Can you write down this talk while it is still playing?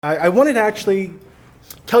I wanted to actually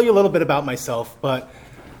tell you a little bit about myself, but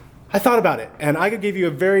I thought about it, and I could give you a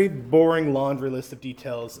very boring laundry list of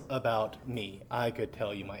details about me. I could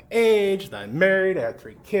tell you my age, that I'm married, I had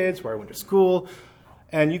 3 kids, where I went to school,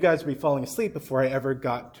 and you guys would be falling asleep before I ever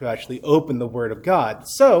got to actually open the Word of God.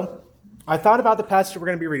 So I thought about the passage we're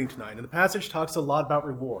going to be reading tonight, and the passage talks a lot about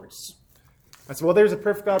rewards. I said, well, there's a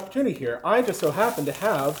perfect opportunity here. I just so happen to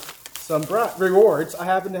have some rewards. I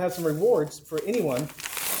happen to have some rewards for anyone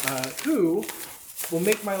who will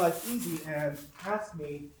make my life easy and ask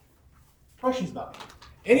me questions about me.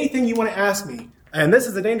 Anything you want to ask me. And this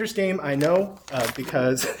is a dangerous game, I know,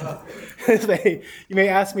 because you may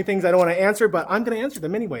ask me things I don't want to answer, but I'm going to answer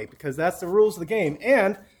them anyway, because that's the rules of the game.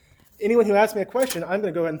 And anyone who asks me a question, I'm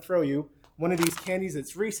going to go ahead and throw you one of these candies.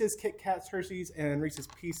 It's Reese's, Kit Kats, Hershey's, and Reese's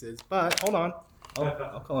Pieces. But hold on,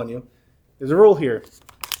 I'll call on you. There's a rule here.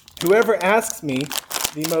 Whoever asks me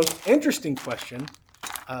the most interesting question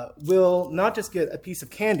will not just get a piece of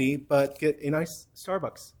candy, but get a nice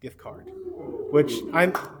Starbucks gift card. Which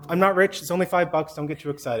I'm not rich. It's only $5. Don't get too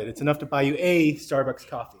excited. It's enough to buy you a Starbucks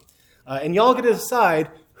coffee. And y'all get to decide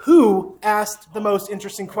who asked the most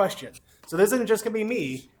interesting question. So this isn't just gonna be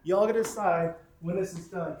me. Y'all get to decide when this is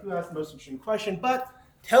done who asked the most interesting question. But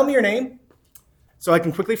tell me your name so I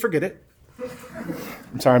can quickly forget it.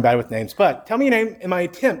 I'm sorry, I'm bad with names. But tell me your name in my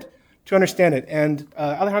attempt to understand it. And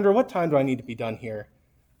Alejandro, what time do I need to be done here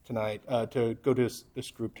tonight to go to this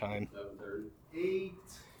group time?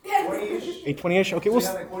 8:20-ish. 8:20-ish? Okay, we'll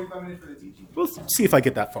like 45 minutes for the teaching. We'll see if I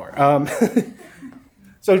get that far.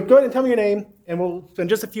 So go ahead and tell me your name, and we'll spend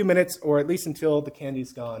just a few minutes, or at least until the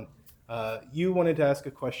candy's gone. You wanted to ask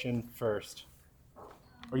a question first.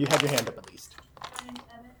 Or you had your hand up at least. My name's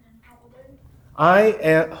Evan, and how old are you? I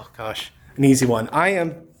am, an easy one. I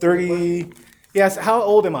am 30, yes, how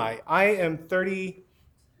old am I? I am 38.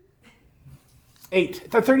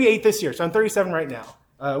 I'm 38 this year, so I'm 37 right now.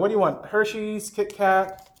 What do you want? Hershey's, Kit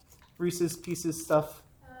Kat, Reese's Pieces stuff?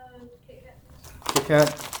 Kit Kat. Kit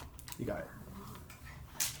Kat? You got it.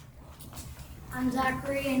 I'm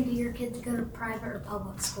Zachary, and do your kids go to private or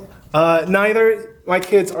public school? Neither. My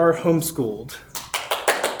kids are homeschooled.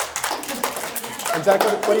 And Zach,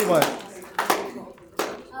 what do you want?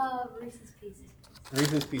 Reese's Pieces.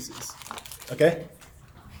 Reese's Pieces. Okay?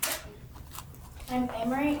 I'm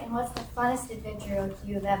Amory, and what's the funnest adventure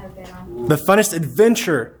you've ever been on? The funnest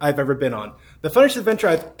adventure I've ever been on. The funnest adventure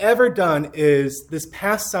I've ever done is this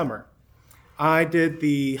past summer. I did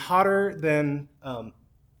the hotter than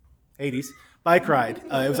 80s bike ride.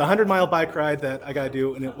 It was a 100-mile bike ride that I got to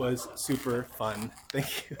do, and it was super fun.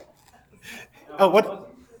 Thank you. Oh, what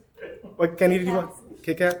candy did you want?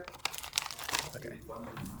 Kit Kat? Okay.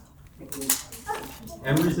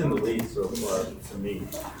 Emery's in the lead so far to me.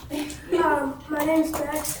 My name's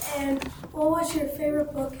Max, and what was your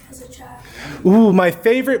favorite book as a child? Ooh, my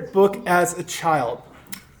favorite book as a child.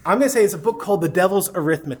 I'm going to say it's a book called The Devil's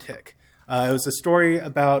Arithmetic. It was a story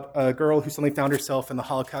about a girl who suddenly found herself in the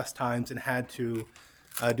Holocaust times and had to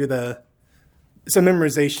do some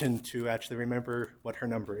memorization to actually remember what her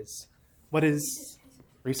number is. What is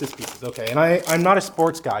Reese's Pieces? Okay, and I'm not a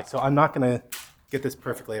sports guy, so I'm not going to get this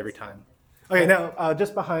perfectly every time. Okay, now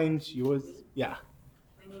just behind you was, yeah.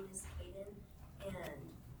 My name is Hayden, and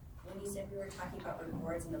when you said we were talking about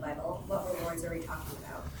rewards in the Bible, what rewards are we talking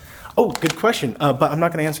about? Oh, good question, but I'm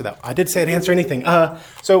not going to answer that. I did say I'd answer anything.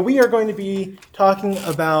 So we are going to be talking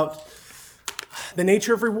about the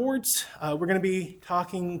nature of rewards. We're going to be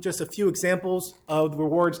talking just a few examples of the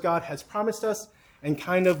rewards God has promised us and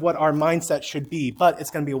kind of what our mindset should be, but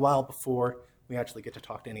it's going to be a while before we actually get to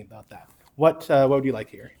talk to any about that. What would you like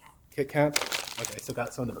here? Kit Kat? Okay, so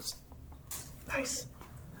got some of those. Nice.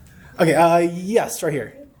 Okay, yes, right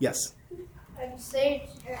here. Yes. I'm Sage,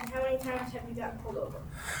 and how many times have you gotten pulled over?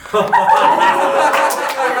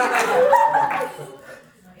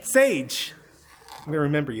 Sage. I'm going to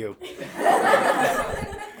remember you.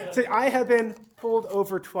 So I have been pulled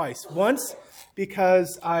over twice. Once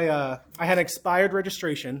because I had an expired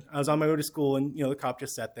registration. I was on my way to school, and the cop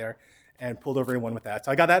just sat there and pulled over anyone with that.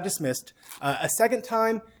 So I got that dismissed. A second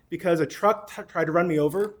time because a truck tried to run me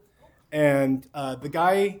over, and the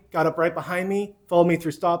guy got up right behind me, followed me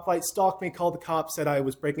through stoplight, stalked me, called the cops, said I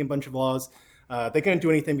was breaking a bunch of laws. They couldn't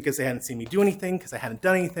do anything because they hadn't seen me do anything, because I hadn't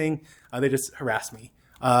done anything. They just harassed me.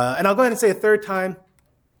 And I'll go ahead and say a third time.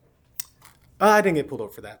 I didn't get pulled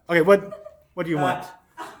over for that. Okay, what do you want?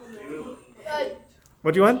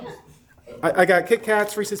 What do you want? I got Kit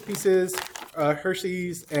Kats, Reese's Pieces,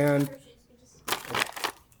 Hershey's, and...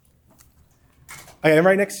 Okay, I'm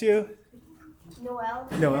right next to you. Noel.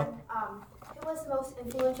 Noel. And, Who was the most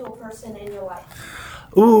influential person in your life?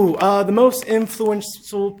 Ooh, the most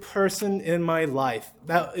influential person in my life.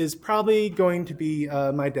 That is probably going to be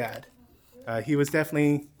my dad. He was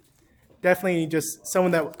definitely just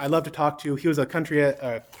someone that I love to talk to. He was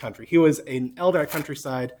He was an elder at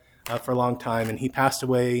Countryside for a long time, and he passed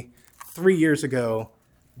away 3 years ago,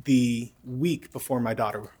 the week before my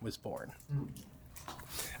daughter was born.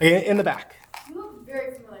 In the back. You look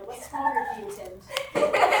very familiar. What small group do you attend?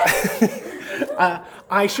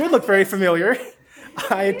 I should look very familiar.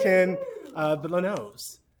 I attend the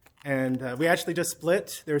Leno's. And we actually just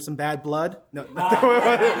split. There was some bad blood. No, there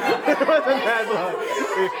wasn't bad blood.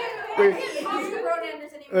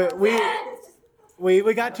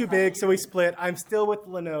 We got too big, so we split. I'm still with the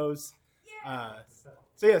Leno's.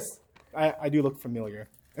 So yes, I do look familiar.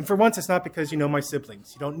 And for once, it's not because you know my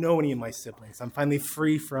siblings. You don't know any of my siblings. I'm finally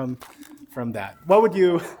free from that. What would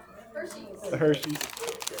you? Hershey's. The Hershey's.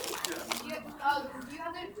 Do you have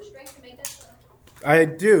the strength to make that stuff? I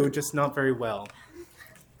do, just not very well.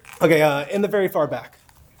 Okay, in the very far back.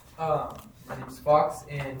 My name's Fox,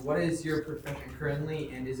 and what is your profession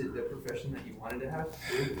currently, and is it the profession that you wanted to have?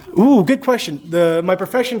 Ooh, good question. My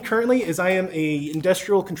profession currently is I am a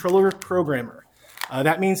industrial controller programmer.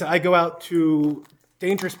 That means that I go out to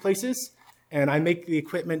dangerous places, and I make the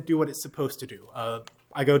equipment do what it's supposed to do.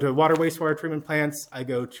 I go to water wastewater treatment plants, I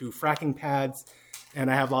go to fracking pads,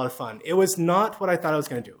 and I have a lot of fun. It was not what I thought I was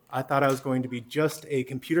going to do. I thought I was going to be just a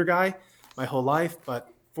computer guy my whole life, but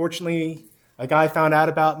fortunately, a guy found out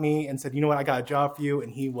about me and said, you know what, I got a job for you,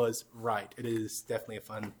 and he was right. It is definitely a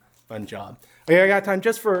fun job. Okay, I got time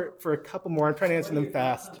just for a couple more. I'm trying to answer them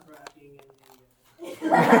fast.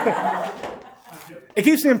 It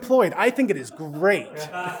keeps me employed. I think it is great.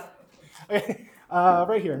 Okay,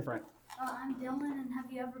 right here in front. I'm Dylan, and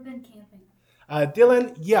have you ever been camping?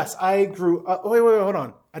 Dylan, yes, I grew up. Wait, hold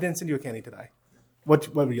on. I didn't send you a candy, did I? What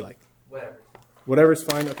would you like? Whatever. Whatever's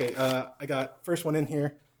fine. Okay, I got first one in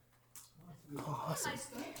here. Oh, awesome.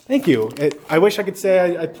 Thank you. I wish I could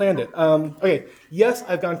say I planned it. Okay, yes,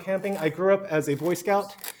 I've gone camping. I grew up as a Boy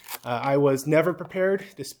Scout. I was never prepared,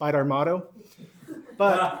 despite our motto.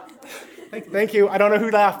 But thank you. I don't know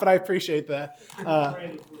who laughed, but I appreciate that.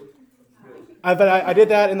 But I did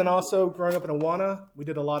that, and then also growing up in Awana, we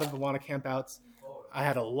did a lot of Awana campouts. I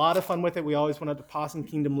had a lot of fun with it. We always went up to Possum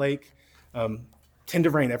Kingdom Lake. Tend to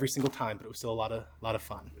rain every single time, but it was still a lot of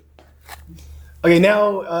fun. Okay,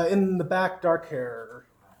 now in the back, dark hair.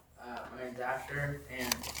 My name's Asher, and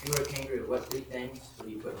if you were a kangaroo, what 3 things would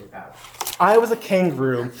you put in your pouch? I was a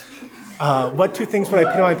kangaroo. What 2 things would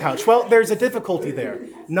I put in my pouch? Well, there's a difficulty there.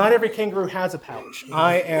 Not every kangaroo has a pouch.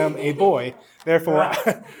 I am a boy, therefore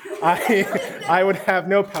I would have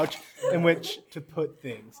no pouch in which to put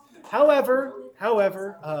things. However,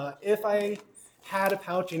 if I had a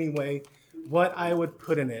pouch anyway, what I would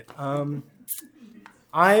put in it?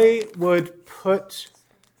 I would put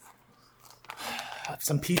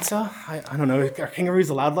some pizza. I don't know. Are kangaroos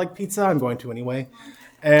allowed to like pizza? I'm going to anyway.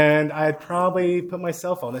 And I'd probably put my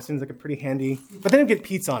cell phone. That seems like a pretty handy. But then get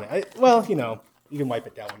pizza on it. Well, you know, you can wipe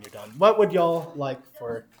it down when you're done. What would y'all like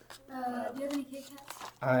for? Do you have any Kit Kats?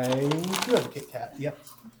 I do have a Kit Kat. Yep.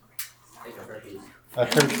 Take a Hershey's. A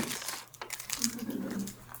Hershey's.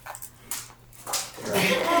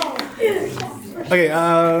 Okay,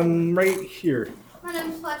 right here. My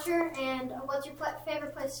name's Fletcher, and what's your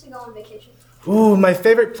favorite place to go on vacation? Ooh, my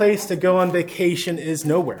favorite place to go on vacation is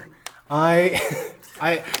nowhere. Okay,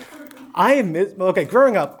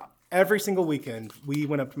 growing up, every single weekend, we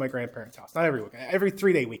went up to my grandparents' house. Not every weekend, every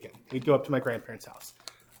 3-day weekend, we'd go up to my grandparents' house.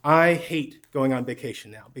 I hate going on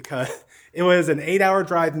vacation now because it was an 8-hour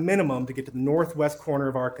drive minimum to get to the northwest corner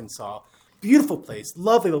of Arkansas. Beautiful place,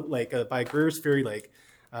 lovely lake by Greer's Ferry Lake.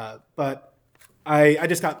 But I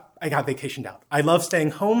got vacationed out. I love staying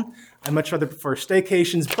home. I much rather prefer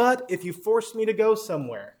staycations. But if you forced me to go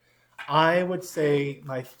somewhere, I would say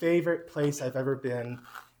my favorite place I've ever been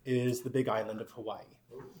is the Big Island of Hawaii.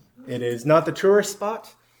 It is not the tourist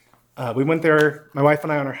spot. We went there, my wife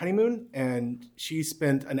and I, on our honeymoon, and she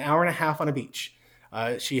spent an hour and a half on a beach.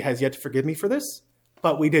 She has yet to forgive me for this,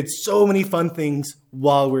 but we did so many fun things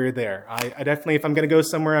while we were there. I definitely, if I'm going to go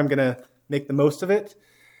somewhere, I'm going to make the most of it.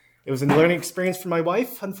 It was a learning experience for my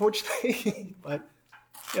wife, unfortunately, but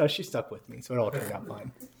you know, she stuck with me, so it all turned out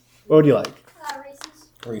fine. What would you like? Reese's.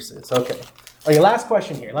 Reese's, okay. Okay, last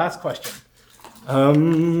question here, last question.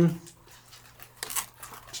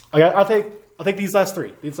 Okay, I'll take these last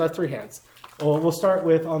three hands. We'll start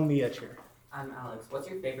with on the edge here. I'm Alex. What's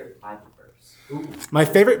your favorite Bible verse? Ooh. My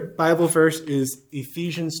favorite Bible verse is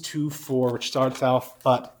Ephesians 2:4, which starts off,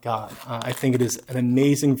 "But God." I think it is an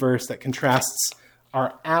amazing verse that contrasts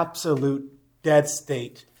our absolute dead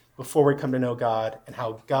state before we come to know God, and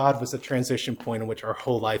how God was the transition point in which our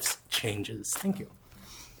whole life changes. Thank you.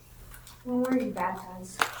 When were you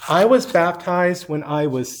baptized? I was baptized when I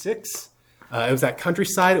was 6. It was at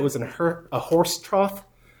Countryside. It was in a horse trough.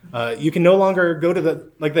 You can no longer go to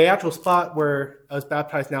the actual spot where I was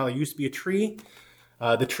baptized now. There used to be a tree.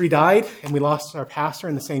 The tree died, and we lost our pastor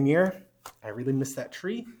in the same year. I really miss that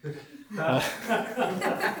tree.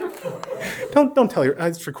 Don't tell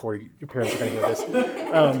it's recorded. Your parents are going to hear this.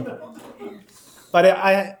 But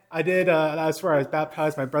I did. That's where I was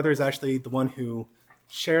baptized. My brother is actually the one who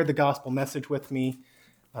shared the gospel message with me,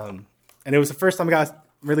 and it was the first time I got to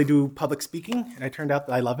really do public speaking. And it turned out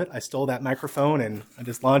that I love it. I stole that microphone and I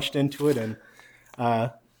just launched into it. And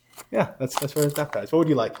that's where I was baptized. What would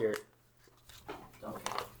you like here?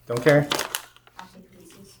 Don't care. I'll take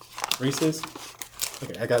Reese's. Reese's.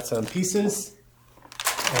 Okay, I got some pieces,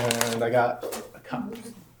 and I got a cup.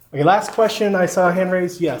 Okay, last question. I saw a hand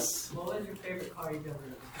raised. Yes. What was your favorite car you've ever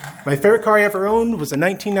owned? My favorite car I ever owned was a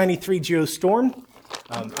 1993 Geostorm.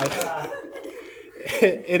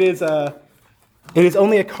 It is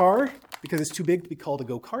only a car because it's too big to be called a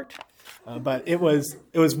go-kart. But it was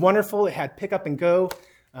wonderful. It had pick up and go.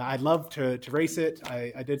 I loved to race it.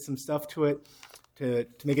 I did some stuff to it to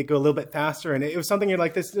make it go a little bit faster. And it was something you're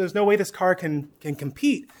like, there's no way this car can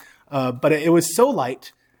compete. But it was so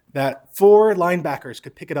light that 4 linebackers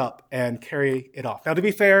could pick it up and carry it off. Now, to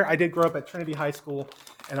be fair, I did grow up at Trinity High School,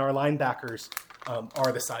 and our linebackers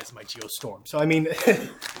are the size of my Geostorm. So, I mean,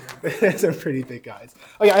 they're pretty big guys.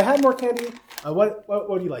 Oh, yeah, I had more candy. What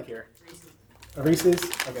do you like here? Reese's.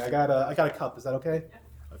 Okay, I got a cup. Is that okay?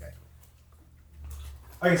 Okay.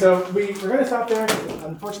 Okay, so we're going to stop there.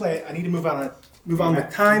 Unfortunately, I need to move on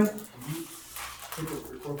with time.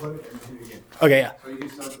 Okay, yeah.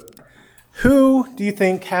 Who do you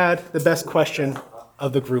think had the best question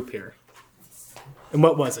of the group here? And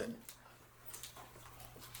what was it?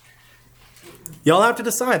 Y'all have to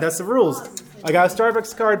decide. That's the rules. I got a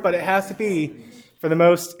Starbucks card, but it has to be for the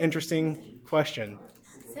most interesting question.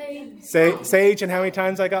 Sage, and how many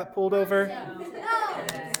times I got pulled over?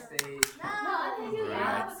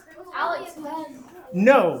 Alex.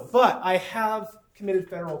 No, but I have committed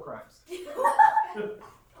federal crimes.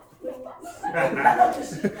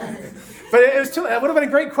 But it would have been a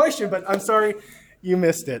great question, but I'm sorry you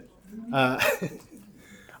missed it. Okay,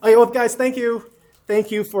 well, guys, thank you.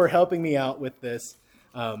 Thank you for helping me out with this.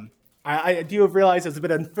 I do realize it's a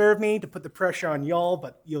bit unfair of me to put the pressure on y'all,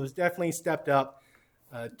 but you definitely stepped up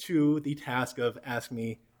to the task of asking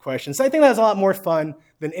me questions. So I think that's a lot more fun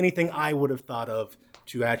than anything I would have thought of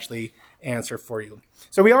to actually answer for you.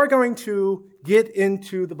 So we are going to get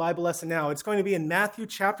into the Bible lesson now. It's going to be in Matthew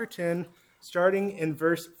chapter 10, starting in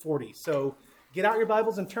verse 40. So get out your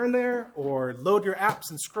Bibles and turn there, or load your apps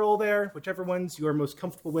and scroll there, whichever ones you are most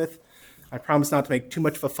comfortable with. I promise not to make too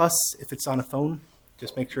much of a fuss if it's on a phone.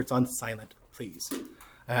 Just make sure it's on silent, please.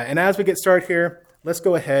 And as we get started here, let's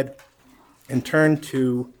go ahead and turn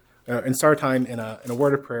to and start time in a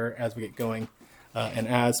word of prayer as we get going. And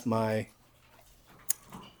as my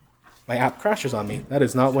app crashes on me, that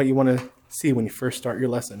is not what you want to see when you first start your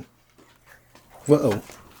lesson. Whoa.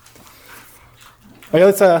 Okay,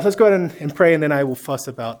 let's go ahead and pray, and then I will fuss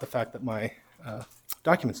about the fact that my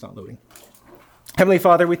document's not loading. Heavenly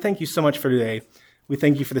Father, we thank you so much for today. We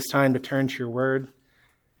thank you for this time to turn to your word.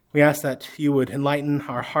 We ask that you would enlighten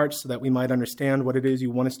our hearts so that we might understand what it is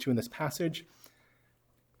you want us to in this passage,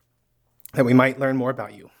 that we might learn more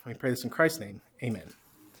about you. We pray this in Christ's name. Amen.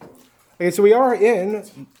 Okay, so we are in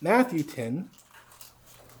Matthew 10.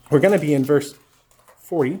 We're going to be in verse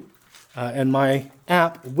 40, and my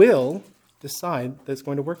app will decide that it's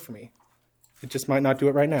going to work for me. It just might not do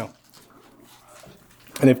it right now.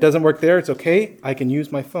 And if it doesn't work there, it's okay. I can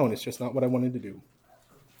use my phone. It's just not what I wanted to do.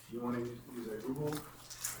 You want to use a Google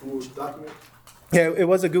document? Yeah, it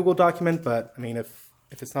was a Google document, but I mean, if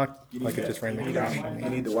it's not like it just randomly crashed. You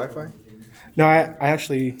need the Wi-Fi? No, I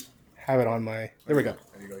actually have it on my. There we go.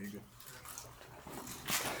 There you go. You good?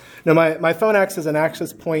 No, my phone acts as an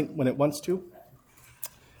access point when it wants to,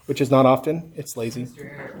 which is not often. It's lazy. Mr.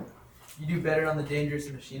 Eric, you do better on the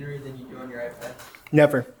dangerous machinery than you do on your iPad?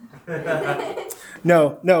 Never.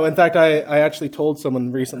 No. In fact, I actually told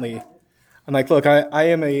someone recently, I'm like, look, I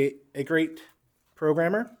am a great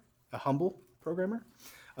programmer, a humble programmer,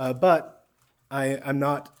 but I'm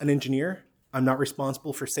not an engineer. I'm not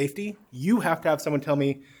responsible for safety. You have to have someone tell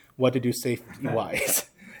me what to do safety-wise.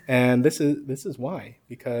 And this is why,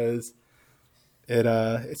 because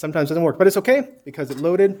it sometimes doesn't work. But it's okay, because it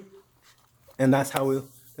loaded, and that's how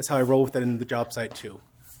I roll with it in the job site too.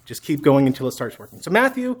 Just keep going until it starts working. So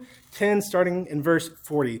Matthew 10, starting in verse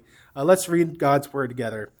 40. Let's read God's word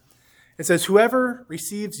together. It says, "Whoever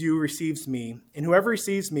receives you receives me, and whoever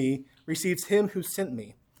receives me receives him who sent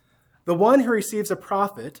me. The one who receives a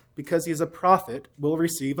prophet, because he is a prophet, will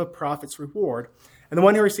receive a prophet's reward. And the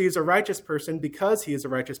one who receives a righteous person, because he is a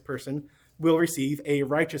righteous person, will receive a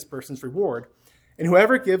righteous person's reward. And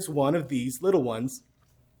whoever gives one of these little ones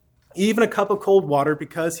even a cup of cold water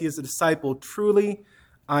because he is a disciple, truly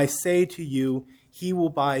I say to you, he will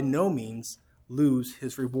by no means lose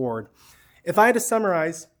his reward." If I had to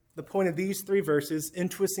summarize the point of these 3 verses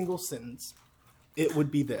into a single sentence, it would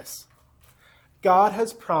be this: God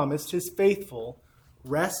has promised his faithful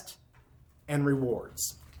rest and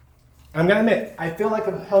rewards. I'm going to admit, I feel like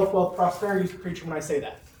a health, wealth, prosperity preacher when I say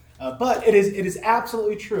that. But it is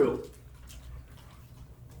absolutely true.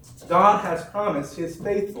 God has promised his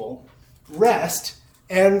faithful rest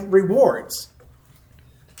and rewards.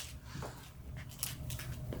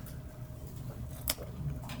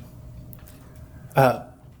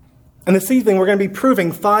 And this evening, we're going to be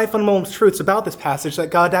proving 5 fundamental truths about this passage that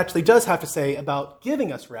God actually does have to say about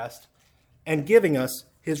giving us rest and giving us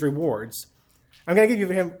his rewards. I'm going to give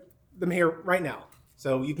you them here right now.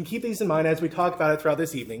 So you can keep these in mind as we talk about it throughout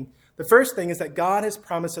this evening. The first thing is that God has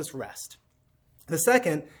promised us rest. The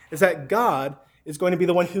second is that God is going to be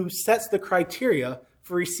the one who sets the criteria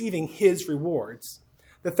for receiving his rewards.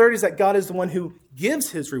 The third is that God is the one who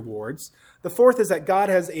gives his rewards. The fourth is that God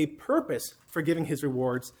has a purpose for giving his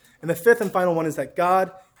rewards. And the fifth and final one is that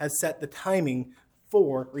God has set the timing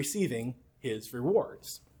for receiving his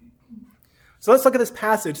rewards. So let's look at this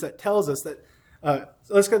passage that tells us that,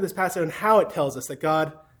 let's look at this passage and how it tells us that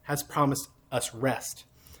God has promised us rest.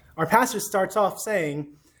 Our passage starts off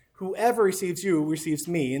saying, "Whoever receives you receives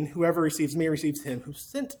me, and whoever receives me receives him who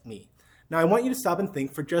sent me." Now I want you to stop and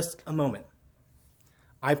think for just a moment.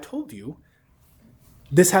 I've told you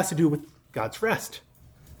this has to do with God's rest.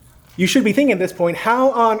 You should be thinking at this point,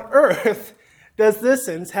 how on earth does this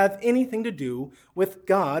sentence have anything to do with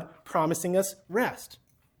God promising us rest?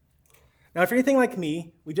 Now, if you're anything like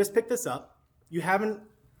me, we just picked this up. You haven't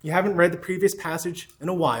read the previous passage in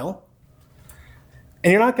a while,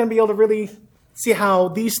 and you're not going to be able to really see how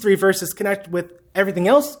these 3 verses connect with everything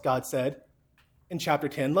else God said in chapter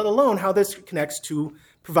 10, let alone how this connects to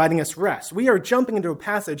providing us rest. We are jumping into a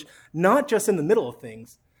passage not just in the middle of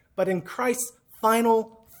things, but in Christ's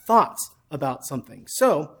final thoughts about something.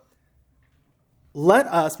 So let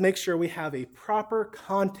us make sure we have a proper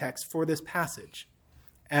context for this passage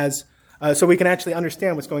so we can actually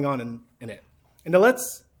understand what's going on in it. And now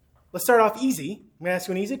let's start off easy. I'm going to ask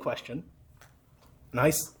you an easy question.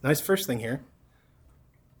 Nice first thing here.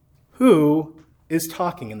 Who is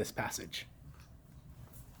talking in this passage?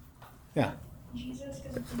 Yeah. Jesus,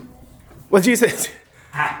 because it's in red. Well, Jesus.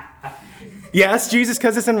 Yes, Jesus,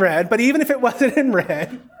 because it's in red. But even if it wasn't in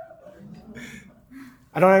red,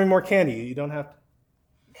 I don't have any more candy. You don't have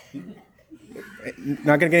to.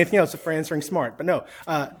 Not going to get anything else for answering smart. But no,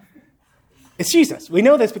 it's Jesus. We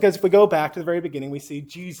know this because if we go back to the very beginning, we see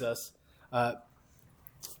Jesus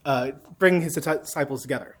bring his disciples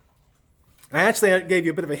together. And I actually gave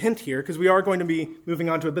you a bit of a hint here because we are going to be moving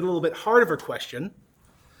on to a little bit harder of a question.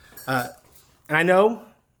 And I know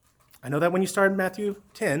that when you started Matthew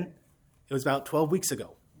 10, it was about 12 weeks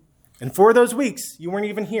ago. And for those weeks, you weren't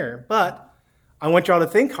even here. But I want you all to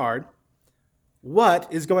think hard. What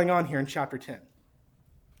is going on here in chapter 10?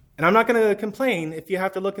 And I'm not going to complain if you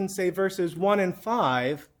have to look and say verses 1 and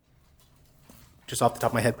 5, just off the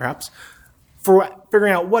top of my head perhaps, for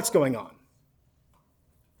figuring out what's going on.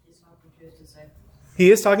 He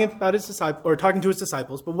is talking about his disciples, or talking to his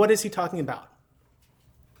disciples, but what is he talking about?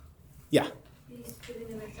 Yeah. He's giving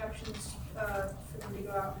them instructions for them to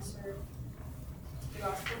go out and serve the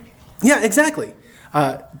gospel. Yeah, exactly.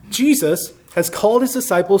 Jesus has called his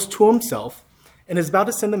disciples to himself and is about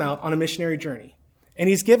to send them out on a missionary journey. And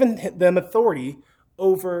he's given them authority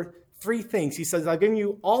over 3 things. He says, I've given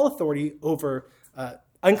you all authority over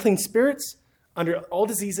unclean spirits, under all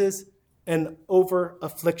diseases, and over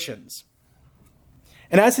afflictions.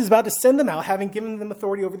 And as he's about to send them out, having given them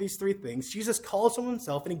authority over these 3 things, Jesus calls them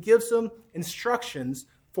himself and he gives them instructions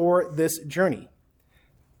for this journey.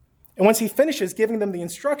 And once he finishes giving them the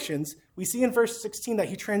instructions, we see in verse 16 that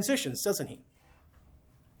he transitions, doesn't he?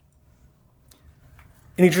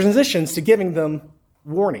 And he transitions to giving them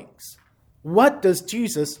warnings. What does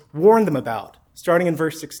Jesus warn them about? Starting in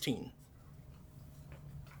verse 16.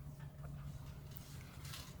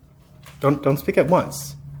 Don't speak at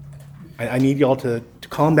once. I need y'all to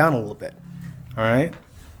calm down a little bit. All right?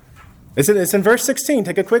 It's in verse 16.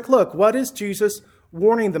 Take a quick look. What is Jesus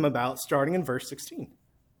warning them about starting in verse 16?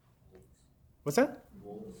 What's that?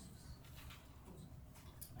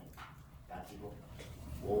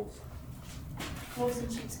 Wolves. Wolves in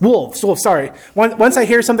sheep's Wolves, sorry. Once I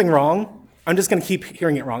hear something wrong, I'm just going to keep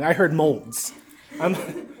hearing it wrong. I heard molds. I'm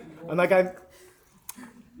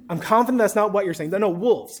confident that's not what you're saying. No,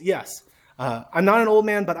 wolves, yes. I'm not an old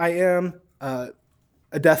man, but I am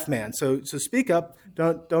a deaf man. So speak up.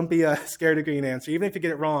 Don't be scared to give an answer. Even if you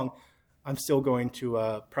get it wrong, I'm still going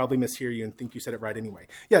to probably mishear you and think you said it right anyway.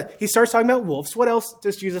 Yeah, he starts talking about wolves. What else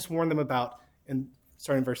does Jesus warn them about in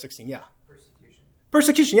starting in verse 16? Yeah.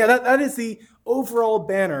 Persecution. Yeah, that is the overall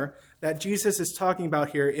banner that Jesus is talking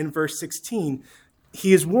about here in verse 16.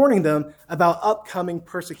 He is warning them about upcoming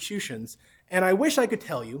persecutions. And I wish I could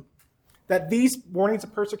tell you that these warnings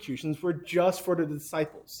of persecutions were just for the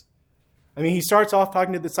disciples. I mean, he starts off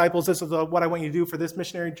talking to the disciples, this is what I want you to do for this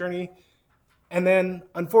missionary journey. And then,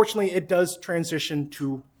 unfortunately, it does transition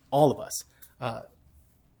to all of us.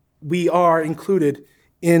 We are included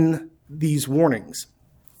in these warnings.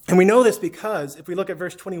 And we know this because if we look at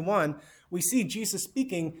verse 21, we see Jesus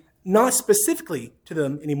speaking not specifically to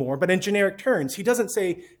them anymore, but in generic terms. He doesn't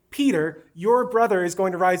say, Peter, your brother is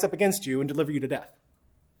going to rise up against you and deliver you to death.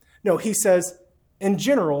 No, he says, in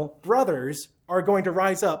general, brothers are going to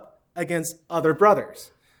rise up against other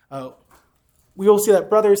brothers. We will see that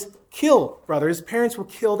brothers kill brothers. Parents will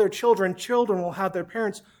kill their children. Children will have their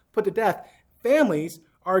parents put to death. Families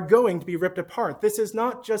are going to be ripped apart. This is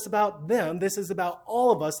not just about them. This is about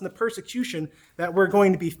all of us and the persecution that we're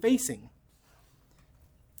going to be facing.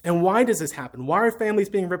 And why does this happen? Why are families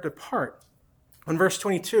being ripped apart? In verse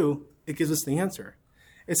 22, it gives us the answer.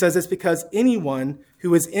 It says it's because anyone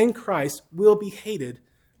who is in Christ will be hated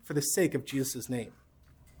for the sake of Jesus' name.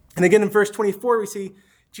 And again, in verse 24, we see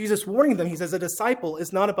Jesus warning them. He says, a disciple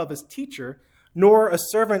is not above his teacher, nor a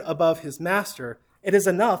servant above his master. It is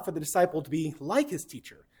enough for the disciple to be like his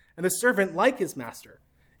teacher, and the servant like his master.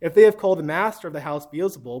 If they have called the master of the house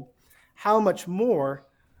Beelzebub, how much more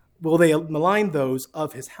will they malign those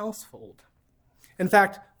of his household? In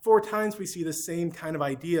fact, 4 times we see the same kind of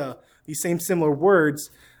idea, these same similar words,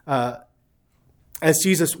 as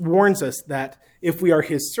Jesus warns us that if we are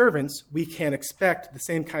his servants, we can expect the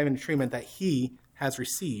same kind of treatment that he has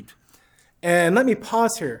received. And let me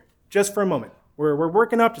pause here just for a moment. We're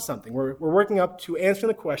working up to something. We're working up to answering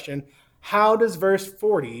the question, how does verse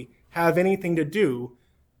 40 have anything to do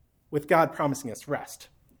with God promising us rest?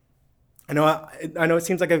 I know it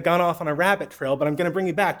seems like I've gone off on a rabbit trail, but I'm going to bring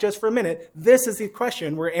you back just for a minute. This is the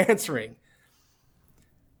question we're answering.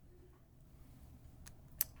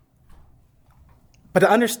 But to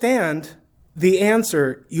understand the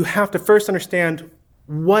answer, you have to first understand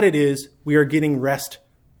what it is we are getting rest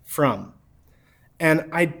from. And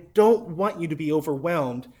I don't want you to be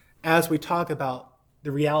overwhelmed as we talk about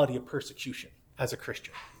the reality of persecution as a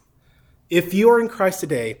Christian. If you are in Christ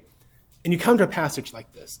today and you come to a passage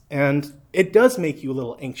like this, and it does make you a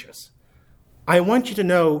little anxious, I want you to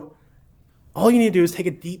know all you need to do is take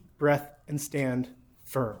a deep breath and stand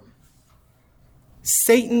firm.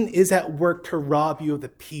 Satan is at work to rob you of the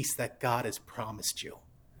peace that God has promised you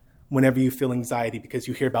whenever you feel anxiety because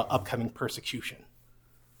you hear about upcoming persecution.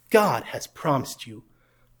 God has promised you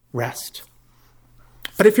rest.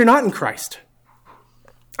 But if you're not in Christ,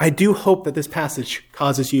 I do hope that this passage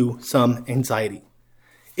causes you some anxiety.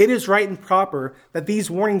 It is right and proper that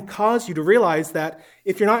these warnings cause you to realize that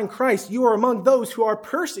if you're not in Christ, you are among those who are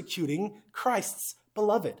persecuting Christ's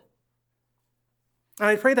beloved. And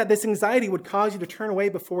I pray that this anxiety would cause you to turn away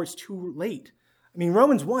before it's too late. I mean,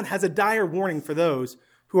 Romans 1 has a dire warning for those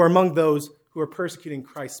who are among those who are persecuting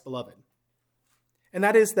Christ's beloved. And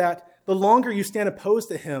that is that the longer you stand opposed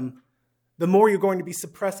to him, the more you're going to be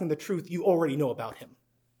suppressing the truth you already know about him.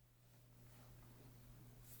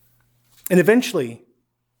 And eventually,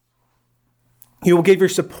 you will give your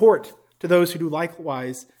support to those who do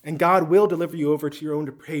likewise, and God will deliver you over to your own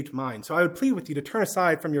depraved mind. So I would plead with you to turn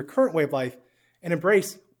aside from your current way of life and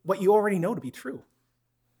embrace what you already know to be true.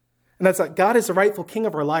 And that's that God is the rightful king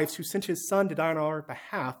of our lives who sent his son to die on our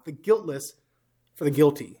behalf, the guiltless for the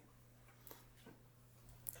guilty.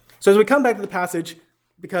 So as we come back to the passage,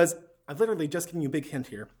 because I've literally just given you a big hint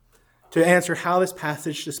here, to answer how this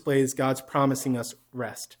passage displays God's promising us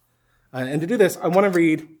rest. And to do this, I want to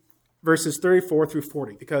read verses 34 through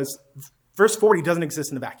 40, because verse 40 doesn't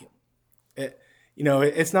exist in the vacuum.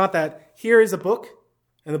 It's not that here is a book,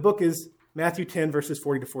 and the book is Matthew 10, verses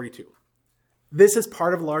 40 to 42. This is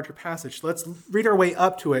part of a larger passage. Let's read our way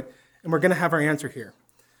up to it, and we're going to have our answer here.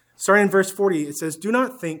 Starting in verse 40, it says, "Do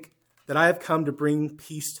not think that I have come to bring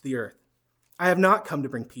peace to the earth. I have not come to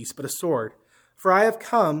bring peace, but a sword. For I have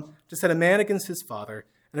come to set a man against his father,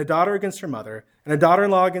 and a daughter against her mother, and a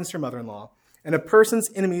daughter-in-law against her mother-in-law. And a person's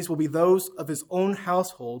enemies will be those of his own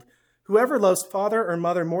household. Whoever loves father or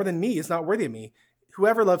mother more than me is not worthy of me.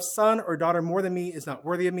 Whoever loves son or daughter more than me is not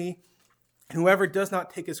worthy of me. And whoever does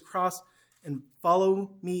not take his cross and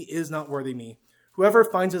follow me is not worthy of me. Whoever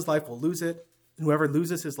finds his life will lose it, and whoever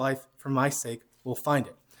loses his life for my sake will find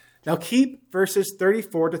it. Now keep verses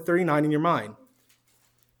 34 to 39 in your mind.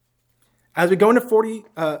 As we go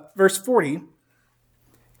into verse 40,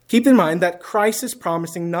 keep in mind that Christ is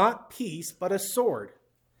promising not peace, but a sword.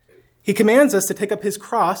 He commands us to take up his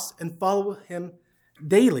cross and follow him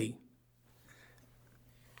daily.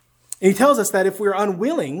 And he tells us that if we're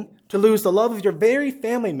unwilling to lose the love of your very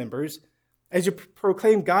family members as you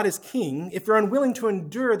proclaim God as king, if you're unwilling to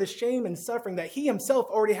endure the shame and suffering that he himself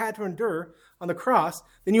already had to endure on the cross,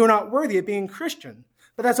 then you are not worthy of being Christian.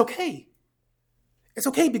 But that's okay. It's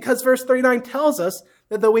okay because verse 39 tells us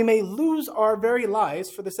that though we may lose our very lives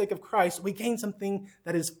for the sake of Christ, we gain something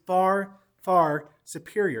that is far, far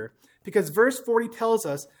superior. Because verse 40 tells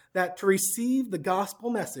us that to receive the gospel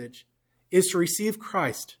message is to receive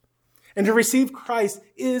Christ. And to receive Christ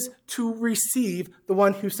is to receive the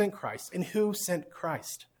one who sent Christ. And who sent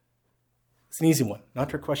Christ? It's an easy one, not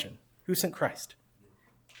a trick question. Who sent Christ?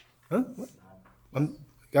 Huh? What?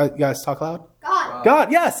 You guys talk loud? God.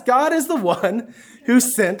 God, yes, God is the one who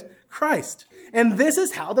sent Christ. And this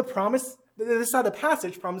is how the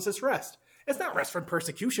passage promises rest. It's not rest from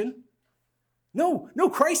persecution. No,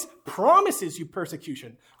 Christ promises you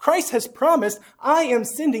persecution. Christ has promised, I am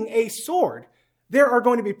sending a sword. There are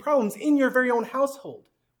going to be problems in your very own household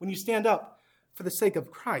when you stand up for the sake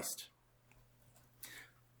of Christ.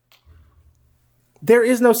 There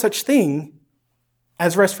is no such thing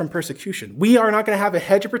as rest from persecution. We are not going to have a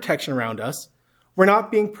hedge of protection around us. We're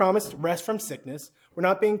not being promised rest from sickness. We're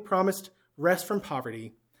not being promised rest from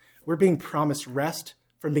poverty. We're being promised rest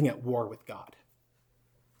from being at war with God.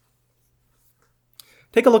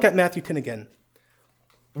 Take a look at Matthew 10 again.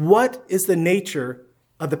 What is the nature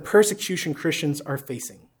of the persecution Christians are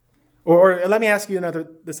facing? Or let me ask you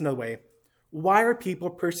this another way. Why are people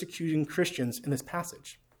persecuting Christians in this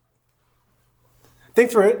passage?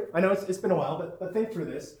 Think through it. I know it's been a while, but think through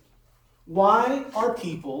this. Why are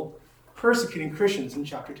people persecuting Christians in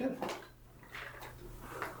chapter 10?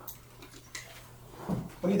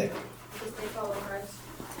 What do you think? Because they follow Christ.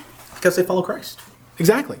 Because they follow Christ.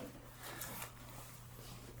 Exactly.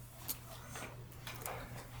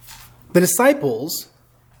 The disciples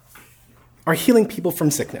are healing people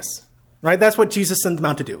from sickness, right? That's what Jesus sent them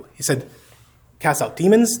out to do. He said, cast out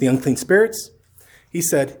demons, the unclean spirits. He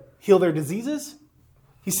said, heal their diseases.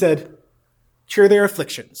 He said, cure their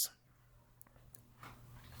afflictions.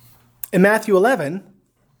 In Matthew 11,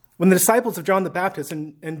 when the disciples of John the Baptist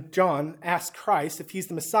and John asked Christ if he's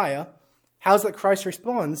the Messiah, how's that Christ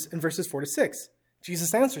responds in verses 4 to 6?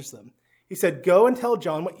 Jesus answers them. He said, go and tell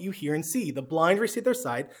John what you hear and see. The blind receive their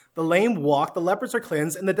sight, the lame walk, the lepers are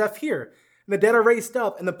cleansed, and the deaf hear. And the dead are raised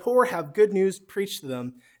up, and the poor have good news preached to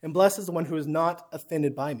them, and blessed is the one who is not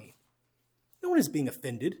offended by me. No one is being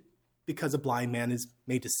offended because a blind man is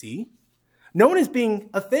made to see. No one is being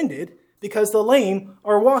offended because the lame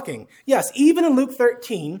are walking. Yes, even in Luke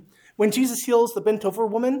 13, when Jesus heals the bent-over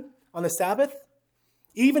woman on the Sabbath,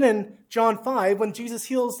 even in John 5, when Jesus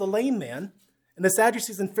heals the lame man, and the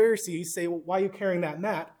Sadducees and Pharisees say, well, why are you carrying that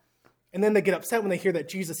mat? And then they get upset when they hear that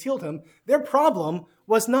Jesus healed him. Their problem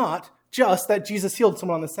was not just that Jesus healed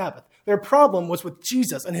someone on the Sabbath. Their problem was with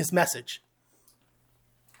Jesus and his message.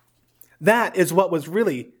 That is what was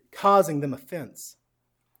really causing them offense.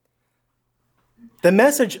 The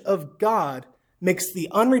message of God makes the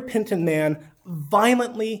unrepentant man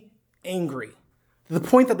violently angry, to the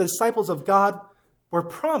point that the disciples of God were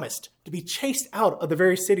promised to be chased out of the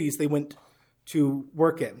very cities they went to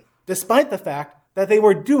work in, despite the fact that they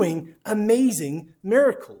were doing amazing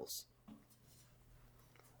miracles.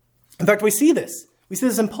 In fact, we see this. We see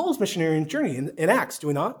this in Paul's missionary journey in Acts, do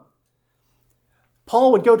we not?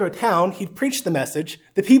 Paul would go to a town, he'd preach the message,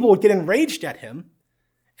 the people would get enraged at him,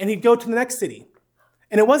 and he'd go to the next city.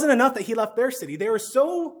 And it wasn't enough that he left their city. They were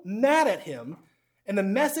so mad at him and the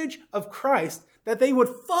message of Christ that they would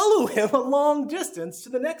follow him a long distance to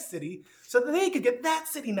the next city so that they could get that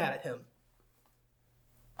city mad at him.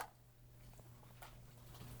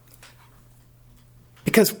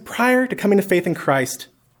 Because prior to coming to faith in Christ,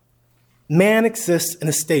 man exists in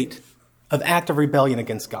a state of active rebellion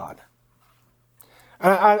against God.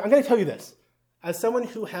 I'm going to tell you this. As someone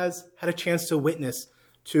who has had a chance to witness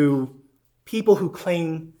to people who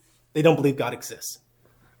claim they don't believe God exists,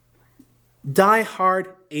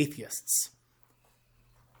 die-hard atheists,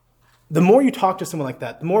 the more you talk to someone like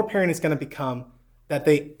that, the more apparent it's going to become that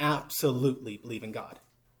they absolutely believe in God.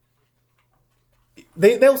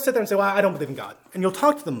 they'll sit there and say, well, I don't believe in God. And you'll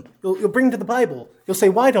talk to them. You'll bring them to the Bible. You'll say,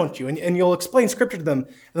 why don't you? And you'll explain Scripture to them.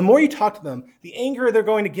 And the more you talk to them, the angrier they're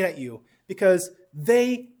going to get at you because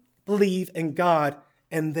they believe in God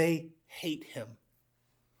and they hate him.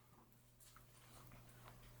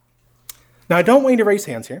 Now, I don't want you to raise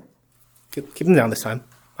hands here. Keep them down this time.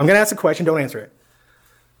 I'm going to ask a question. Don't answer it.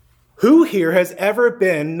 Who here has ever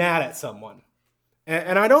been mad at someone?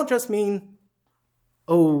 And I don't just mean,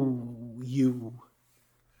 oh, you.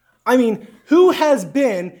 I mean, who has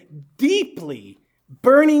been deeply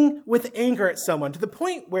burning with anger at someone to the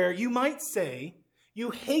point where you might say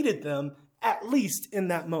you hated them at least in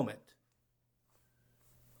that moment?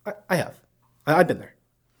 I have. I've been there.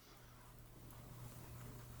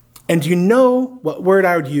 And do you know what word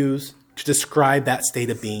I would use to describe that state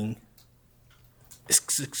of being?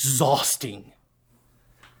 It's exhausting.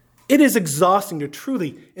 It is exhausting to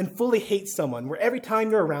truly and fully hate someone where every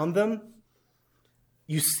time you're around them,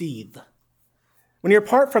 you seethe. When you're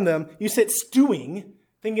apart from them, you sit stewing,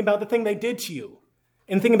 thinking about the thing they did to you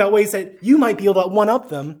and thinking about ways that you might be able to one-up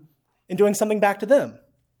them in doing something back to them.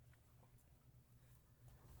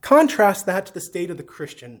 Contrast that to the state of the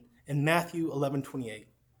Christian in Matthew 11:28.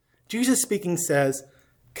 Jesus speaking says,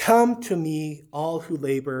 "Come to me, all who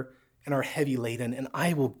labor and are heavy laden, and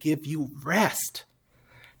I will give you rest.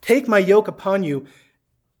 Take my yoke upon you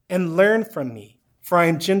and learn from me, for I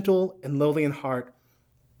am gentle and lowly in heart,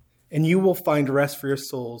 and you will find rest for your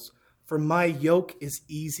souls. For my yoke is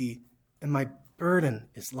easy and my burden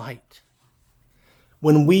is light."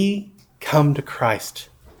 When we come to Christ,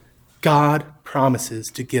 God promises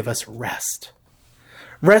to give us rest.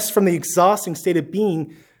 Rest from the exhausting state of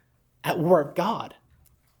being at war with God.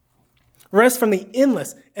 Rest from the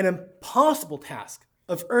endless and impossible task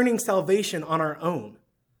of earning salvation on our own.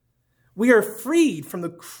 We are freed from the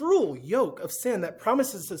cruel yoke of sin that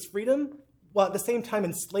promises us freedom while at the same time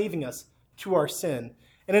enslaving us to our sin,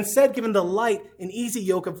 and instead given the light and easy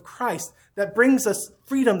yoke of Christ that brings us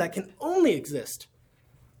freedom that can only exist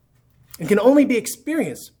and can only be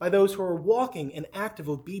experienced by those who are walking in active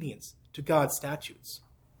obedience to God's statutes.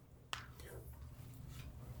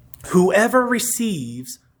 Whoever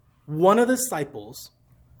receives one of the disciples,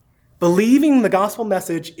 believing the gospel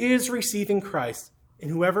message, is receiving Christ,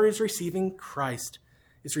 and whoever is receiving Christ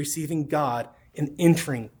is receiving God and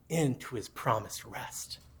entering into his promised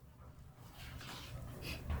rest.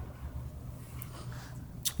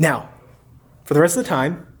 Now, for the rest of the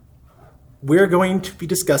time, we're going to be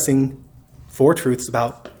discussing 4 truths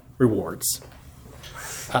about rewards.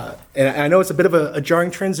 And I know it's a bit of a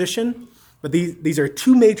jarring transition, but these are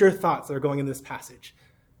 2 major thoughts that are going in this passage.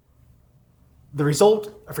 The result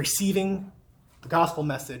of receiving the gospel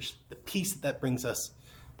message, the peace that brings us,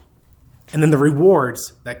 and then the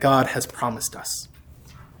rewards that God has promised us.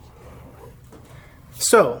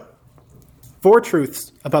 So, 4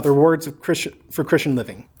 truths about the rewards for Christian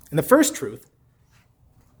living. And the first truth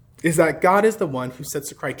is that God is the one who sets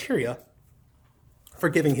the criteria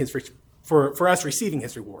for us receiving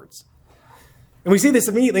his rewards. And we see this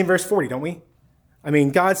immediately in verse 40, don't we? I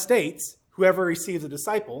mean, God states, whoever receives a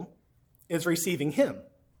disciple is receiving him.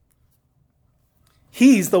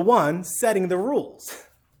 He's the one setting the rules.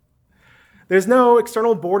 There's no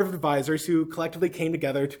external board of advisors who collectively came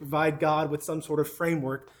together to provide God with some sort of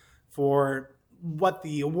framework for what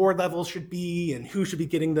the award levels should be and who should be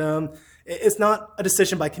getting them. It's not a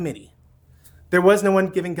decision by committee. There was no one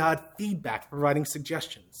giving God feedback, providing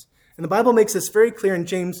suggestions. And the Bible makes this very clear in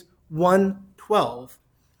James 1:12,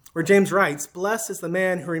 where James writes, "Blessed is the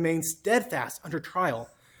man who remains steadfast under trial,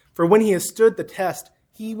 for when he has stood the test,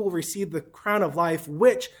 he will receive the crown of life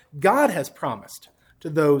which God has promised to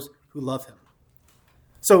those who love him."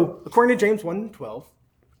 So, according to James 1:12,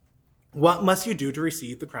 what must you do to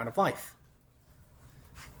receive the crown of life?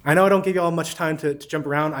 I know I don't give you all much time to jump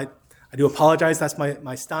around. I do apologize. That's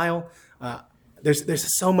my style.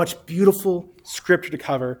 There's so much beautiful scripture to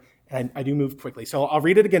cover, and I do move quickly. So I'll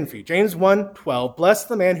read it again for you. James 1:12, "Blessed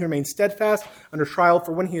the man who remains steadfast under trial,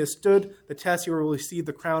 for when he has stood the test, he will receive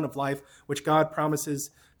the crown of life, which God promises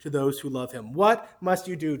to those who love him." What must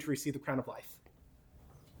you do to receive the crown of life?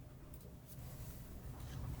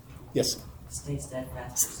 Yes? Stay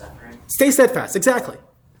steadfast in suffering. Stay steadfast, exactly.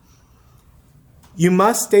 You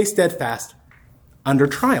must stay steadfast under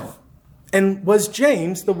trial. And was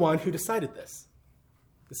James the one who decided this?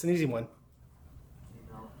 It's an easy one.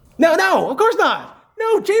 No, of course not.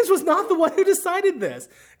 No, James was not the one who decided this.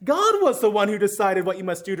 God was the one who decided what you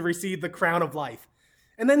must do to receive the crown of life.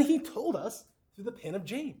 And then he told us through the pen of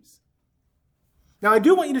James. Now, I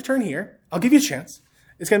do want you to turn here. I'll give you a chance.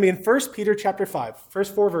 It's going to be in 1 Peter chapter 5,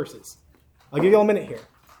 first 4 verses. I'll give you all a minute here.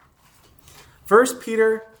 1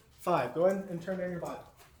 Peter 5. Go ahead and turn down your Bible.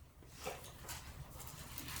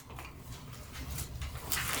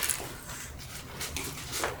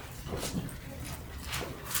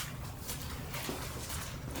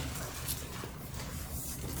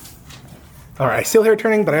 All right, I still hear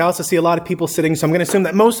turning, but I also see a lot of people sitting, so I'm going to assume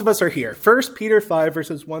that most of us are here. 1 Peter 5,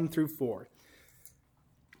 verses 1 through 4.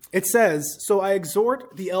 It says, "So I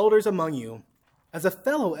exhort the elders among you, as a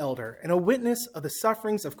fellow elder and a witness of the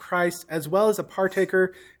sufferings of Christ, as well as a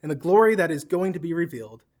partaker in the glory that is going to be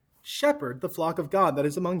revealed, shepherd the flock of God that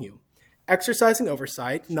is among you, exercising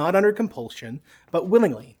oversight, not under compulsion, but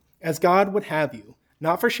willingly, as God would have you,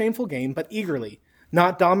 not for shameful gain, but eagerly,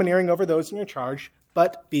 not domineering over those in your charge,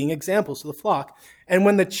 but being examples to the flock. And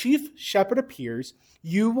when the chief shepherd appears,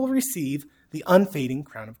 you will receive the unfading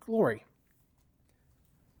crown of glory."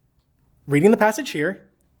 Reading the passage here,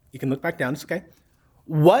 you can look back down, it's okay.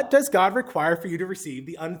 What does God require for you to receive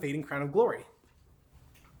the unfading crown of glory?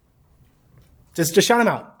 Just shout them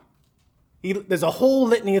out. There's a whole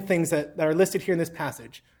litany of things that are listed here in this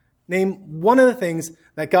passage. Name one of the things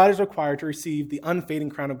that God is required to receive the unfading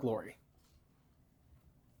crown of glory.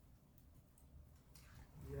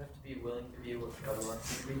 You have to be willing to be what God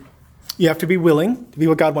wants you to be. You have to be willing to be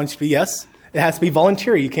what God wants you to be, yes. It has to be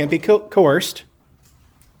voluntary. You can't be coerced.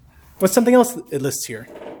 What's something else it lists here?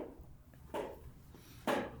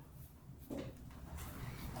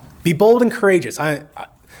 Be bold and courageous.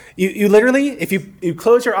 You literally, if you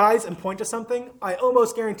close your eyes and point to something, I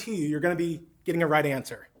almost guarantee you're going to be getting a right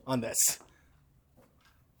answer on this.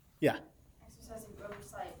 Yeah. Exercising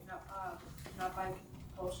oversight, not by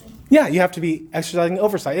compulsion. Yeah, you have to be exercising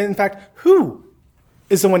oversight. In fact, who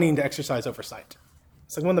is the one needing to exercise oversight?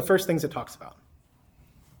 It's like one of the first things it talks about.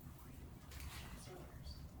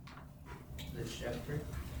 The shepherd.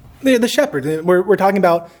 The shepherd. We're talking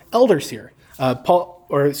about elders here.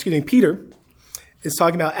 Peter is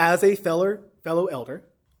talking about as a fellow elder.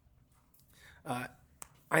 I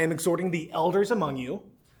am exhorting the elders among you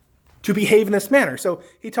to behave in this manner. So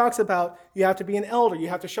he talks about you have to be an elder, you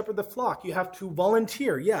have to shepherd the flock, you have to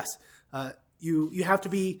volunteer. Yes, you have to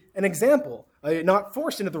be an example, not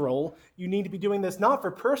forced into the role. You need to be doing this not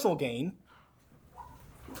for personal gain,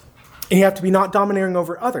 and you have to be not domineering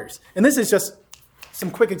over others. And this is just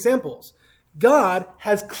some quick examples. God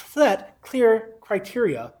has set clear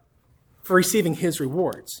criteria for receiving his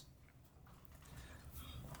rewards.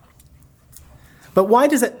 But why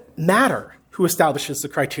does it matter who establishes the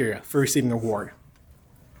criteria for receiving a reward?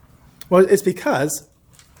 Well, it's because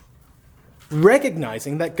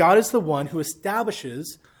recognizing that God is the one who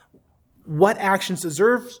establishes what actions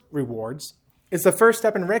deserve rewards is the first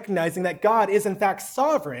step in recognizing that God is in fact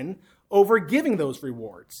sovereign over giving those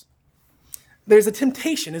rewards. There's a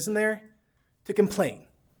temptation, isn't there, to complain.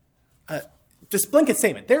 Just blanket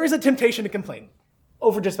statement. There is a temptation to complain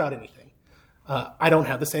over just about anything. I don't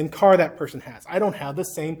have the same car that person has. I don't have the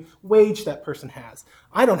same wage that person has.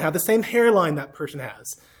 I don't have the same hairline that person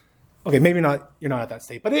has. Okay, maybe not. You're not at that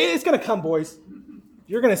state, but it's going to come, boys.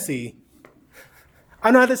 You're going to see.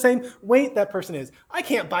 I'm not the same weight that person is. I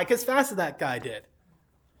can't bike as fast as that guy did.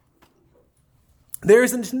 There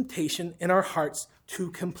is a temptation in our hearts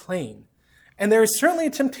to complain. And there is certainly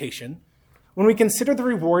a temptation when we consider the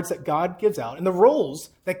rewards that God gives out and the roles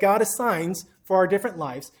that God assigns for our different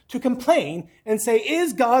lives to complain and say,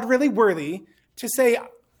 is God really worthy to say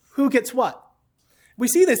who gets what? We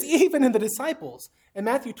see this even in the disciples. In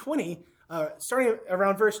Matthew 20, starting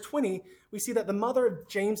around verse 20, we see that the mother of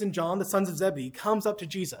James and John, the sons of Zebedee, comes up to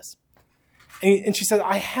Jesus. And she said,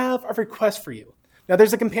 I have a request for you. Now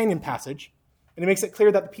there's a companion passage, and it makes it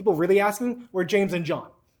clear that the people really asking were James and John.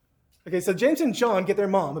 Okay, so James and John get their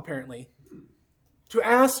mom, apparently, to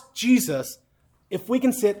ask Jesus if we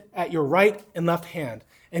can sit at your right and left hand.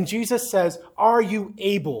 And Jesus says, are you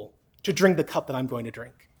able to drink the cup that I'm going to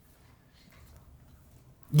drink?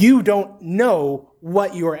 You don't know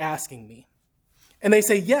what you are asking me. And they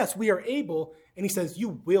say, yes, we are able. And he says,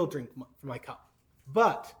 you will drink from my cup.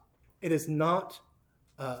 But it is not,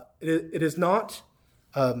 let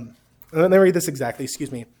me read this exactly,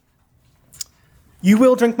 excuse me. You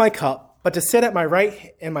will drink my cup, but to sit at my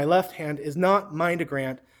right and my left hand is not mine to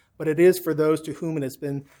grant, but it is for those to whom it has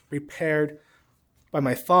been prepared by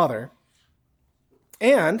my Father.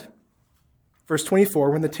 And, verse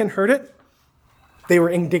 24, when the 10 heard it, they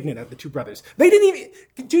were indignant at the two brothers.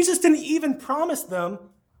 Jesus didn't even promise them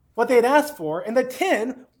what they had asked for, and the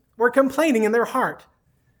 10 were complaining in their heart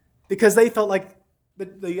because they felt like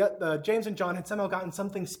the James and John had somehow gotten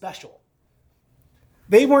something special.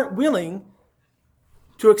 They weren't willing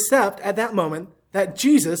to accept at that moment that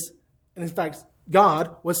Jesus, and in fact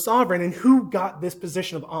God, was sovereign and who got this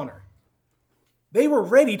position of honor. They were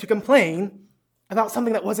ready to complain about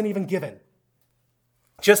something that wasn't even given.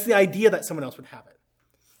 Just the idea that someone else would have it.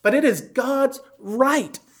 But it is God's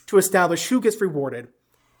right to establish who gets rewarded.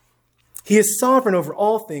 He is sovereign over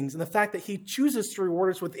all things, and the fact that he chooses to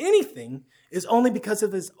reward us with anything is only because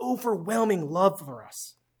of his overwhelming love for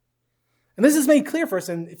us. And this is made clear for us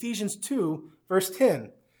in Ephesians 2, verse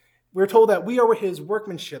 10. We're told that we are his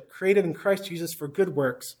workmanship, created in Christ Jesus for good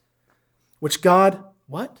works, which God,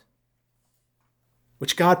 what?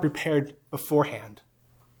 Which God prepared beforehand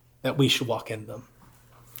that we should walk in them.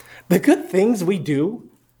 The good things we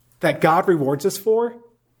do that God rewards us for,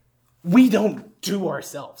 we don't do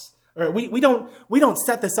ourselves. Or we don't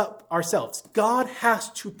set this up ourselves. God has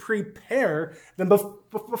to prepare them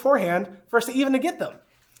beforehand for us to even to get them.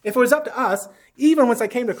 If it was up to us, even once I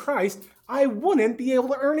came to Christ, I wouldn't be able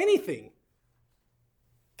to earn anything.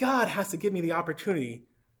 God has to give me the opportunity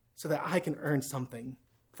so that I can earn something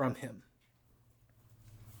from him.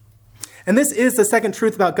 And this is the second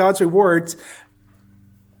truth about God's rewards.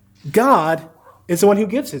 God is the one who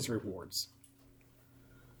gives his rewards.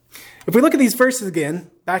 If we look at these verses again,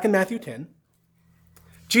 back in Matthew 10,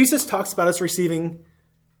 Jesus talks about us receiving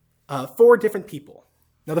 4 different people.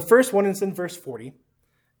 Now, the first one is in verse 40,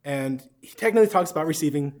 and he technically talks about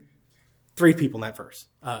receiving 3 people in that verse.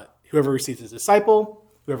 Whoever receives his disciple,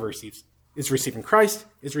 whoever is receiving Christ,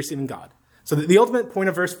 is receiving God. So the ultimate point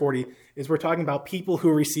of verse 40 is we're talking about people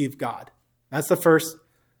who receive God. That's the first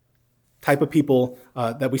type of people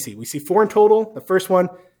that we see. We see 4 in total. The first one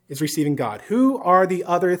is receiving God. Who are the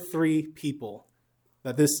other 3 people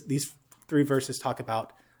that these 3 verses talk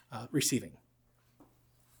about receiving?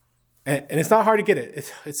 And it's not hard to get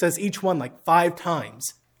it. It says each one like 5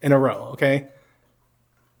 times in a row, okay?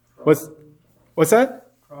 What's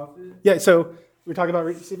that? Prophet. Yeah, so we talk about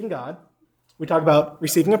receiving God. We talk about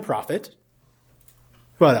receiving a prophet.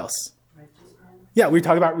 What else? Righteous man. Yeah, we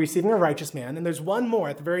talk about receiving a righteous man. And there's one more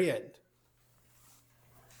at the very end.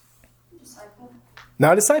 Disciple.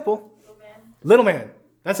 Not a disciple. Little man. Little man.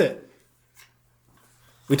 That's it.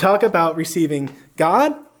 We talk about receiving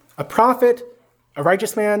God, a prophet, a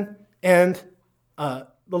righteous man, and the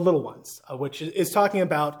little ones, which is talking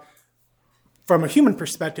about, from a human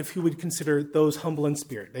perspective, who would consider those humble in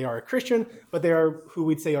spirit. They are a Christian, but they are who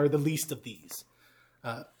we'd say are the least of these.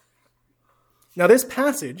 Now, this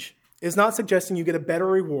passage is not suggesting you get a better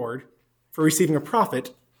reward for receiving a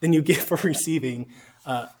prophet than you get for receiving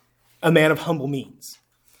a man of humble means.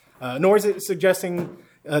 Nor is it suggesting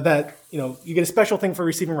that you get a special thing for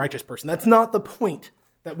receiving a righteous person. That's not the point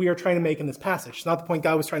that we are trying to make in this passage. It's not the point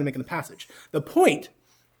God was trying to make in the passage. The point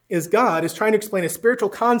is God is trying to explain a spiritual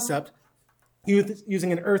concept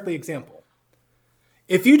using an earthly example.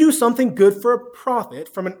 If you do something good for a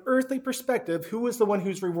prophet from an earthly perspective, who is the one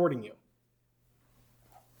who's rewarding you?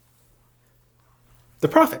 The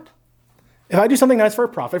prophet. If I do something nice for a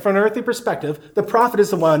prophet from an earthly perspective, the prophet is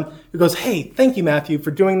the one who goes, hey, thank you, Matthew,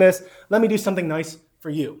 for doing this. Let me do something nice for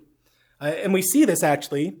you. And we see this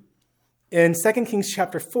actually in 2 Kings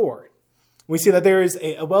chapter 4. We see that there is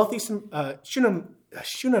a wealthy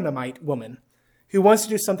Shunammite woman who wants to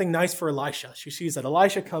do something nice for Elisha. She sees that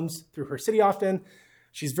Elisha comes through her city often.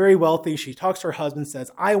 She's very wealthy. She talks to her husband, says,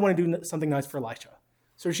 I want to do something nice for Elisha.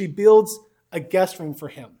 So she builds a guest room for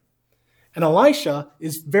him. And Elisha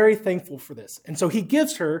is very thankful for this. And so he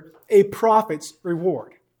gives her a prophet's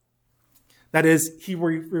reward. That is, he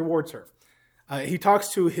rewards her. He talks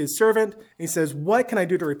to his servant, and he says, what can I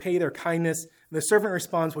do to repay their kindness? And the servant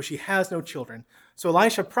responds, well, she has no children. So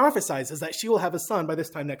Elisha prophesies that she will have a son by this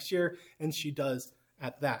time next year, and she does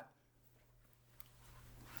at that.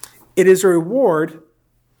 It is a reward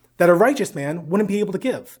that a righteous man wouldn't be able to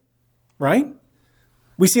give, right?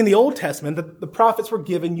 We see in the Old Testament that the prophets were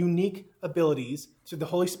given unique abilities through the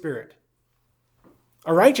Holy Spirit.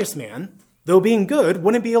 A righteous man, though being good,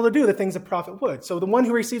 wouldn't be able to do the things a prophet would. So the one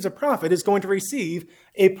who receives a prophet is going to receive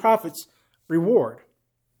a prophet's reward.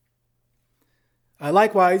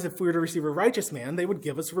 Likewise, if we were to receive a righteous man, they would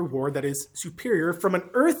give us a reward that is superior from an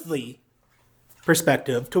earthly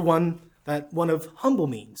perspective to one that one of humble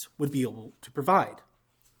means would be able to provide.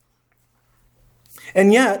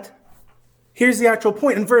 And yet, here's the actual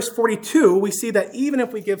point. In verse 42, we see that even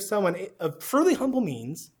if we give someone of truly humble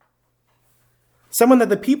means, someone that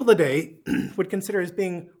the people of the day would consider as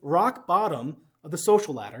being rock bottom of the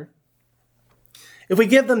social ladder, if we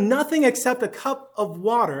give them nothing except a cup of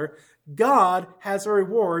water, God has a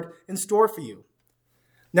reward in store for you.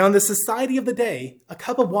 Now, in the society of the day, a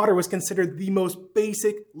cup of water was considered the most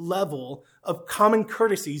basic level of common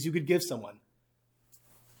courtesies you could give someone.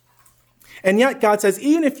 And yet God says,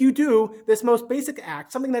 even if you do this most basic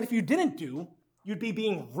act, something that if you didn't do, you'd be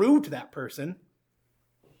being rude to that person,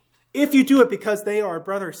 If you do it because they are a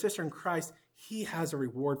brother or sister in Christ, he has a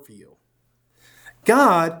reward for you.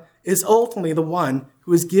 God is ultimately the one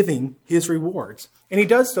who is giving his rewards, and he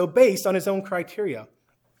does so based on his own criteria.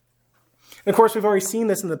 And of course, we've already seen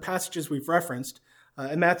this in the passages we've referenced.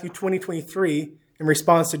 In Matthew 20:23, in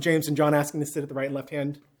response to James and John asking to sit at the right and left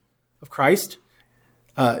hand of Christ,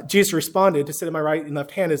 Jesus responded, to sit at my right and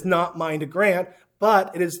left hand is not mine to grant,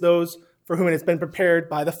 but it is those for whom it has been prepared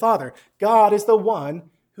by the Father. God is the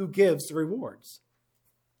one who gives the rewards.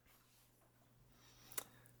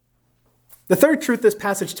 The third truth this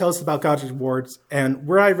passage tells us about God's rewards, and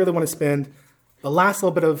where I really want to spend the last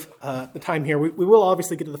little bit of the time here, we will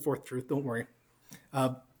obviously get to the fourth truth, don't worry.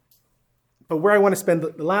 But where I want to spend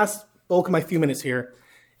the last bulk of my few minutes here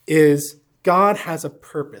is God has a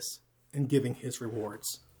purpose in giving his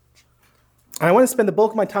rewards. And I want to spend the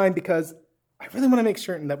bulk of my time because I really want to make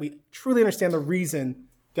certain that we truly understand the reason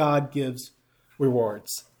God gives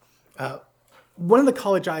rewards. One of the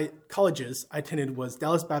colleges I attended was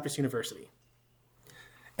Dallas Baptist University.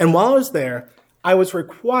 And while I was there, I was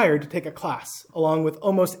required to take a class along with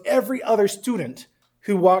almost every other student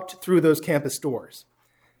who walked through those campus doors.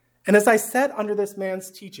 And as I sat under this man's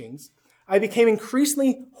teachings, I became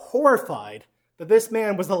increasingly horrified that this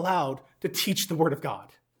man was allowed to teach the Word of God.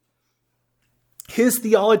 His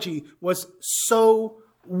theology was so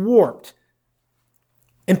warped.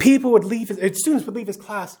 And students would leave his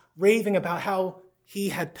class raving about how he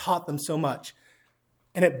had taught them so much.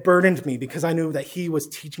 And it burdened me because I knew that he was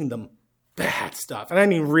teaching them bad stuff. And I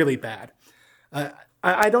mean really bad.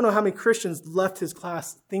 I don't know how many Christians left his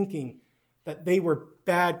class thinking that they were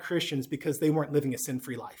bad Christians because they weren't living a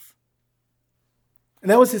sin-free life. And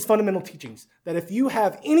that was his fundamental teachings, that if you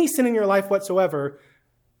have any sin in your life whatsoever,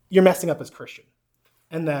 you're messing up as a Christian,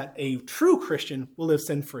 and that a true Christian will live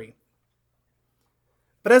sin-free.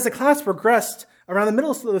 But as the class progressed, around the middle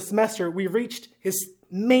of the semester, we reached his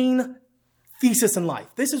main thesis in life.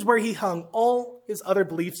 This is where he hung all his other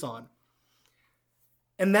beliefs on.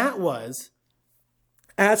 And that was,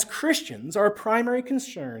 as Christians, our primary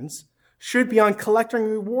concerns should be on collecting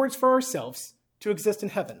rewards for ourselves to exist in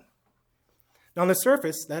heaven. Now, on the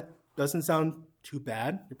surface, that doesn't sound too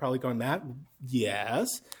bad. You're probably going, Matt,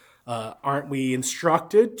 yes. Aren't we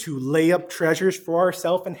instructed to lay up treasures for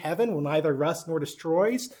ourselves in heaven when neither rust nor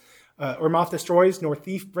destroys, or moth destroys, nor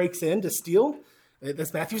thief breaks in to steal?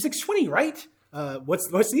 That's Matthew 6:20, right? What's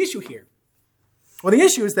the issue here? Well, the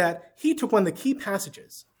issue is that he took one of the key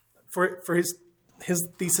passages for his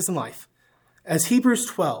thesis in life as Hebrews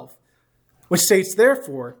 12, which states,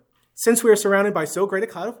 therefore, since we are surrounded by so great a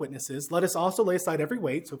cloud of witnesses, let us also lay aside every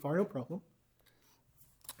weight, so far no problem.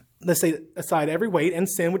 Let's lay aside every weight and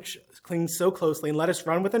sin which clings so closely, and let us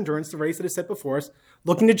run with endurance the race that is set before us,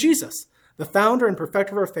 looking to Jesus, the founder and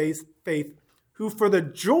perfecter of our faith, who for the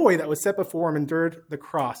joy that was set before him endured the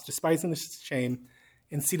cross, despising the shame,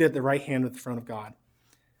 and seated at the right hand of the throne of God.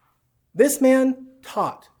 This man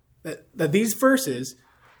taught that these verses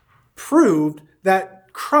proved that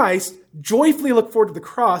Christ joyfully looked forward to the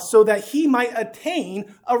cross so that he might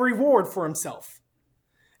attain a reward for himself.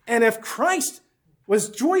 And if Christ was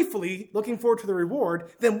joyfully looking forward to the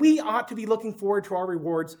reward, then we ought to be looking forward to our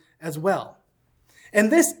rewards as well.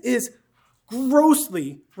 And this is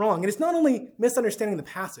grossly wrong. And it's not only misunderstanding the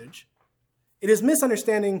passage, it is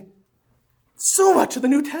misunderstanding so much of the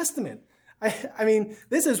New Testament. I mean,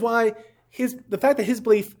 this is why the fact that his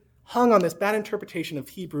belief hung on this bad interpretation of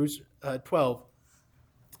Hebrews 12,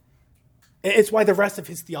 it's why the rest of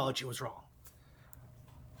his theology was wrong.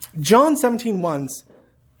 John 17:1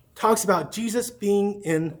 talks about Jesus being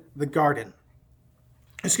in the garden.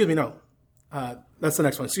 That's the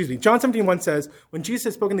next one. John 17:1 says, when Jesus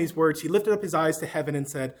had spoken these words, he lifted up his eyes to heaven and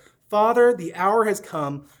said, Father, the hour has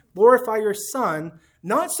come. Glorify your Son,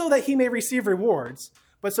 not so that he may receive rewards,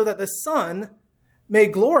 but so that the Son may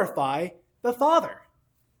glorify the Father.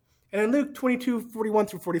 And in Luke 22:41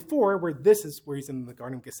 through 44, where he's in the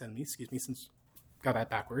Garden of Gethsemane, since got that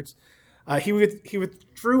backwards, he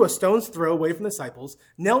withdrew a stone's throw away from the disciples,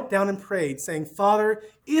 knelt down and prayed, saying, Father,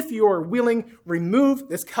 if you are willing, remove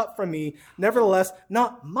this cup from me. Nevertheless,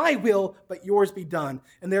 not my will, but yours be done.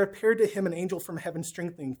 And there appeared to him an angel from heaven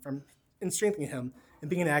strengthening him. And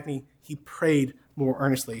being in agony, he prayed more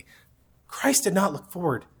earnestly. Christ did not look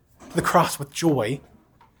forward to the cross with joy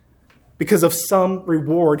because of some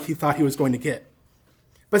reward he thought he was going to get,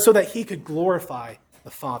 but so that he could glorify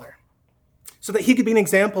the Father, so that he could be an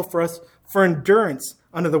example for us for endurance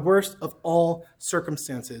under the worst of all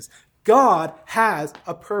circumstances. God has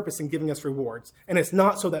a purpose in giving us rewards, and it's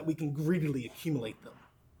not so that we can greedily accumulate them.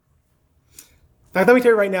 In fact, let me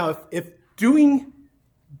tell you right now, if doing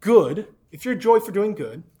good if your joy for doing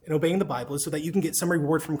good and obeying the Bible is so that you can get some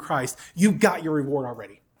reward from Christ, you got your reward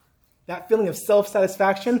already. That feeling of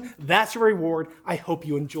self-satisfaction, that's your reward. I hope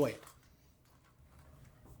you enjoy it.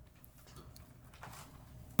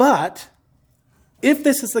 But if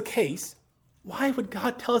this is the case, why would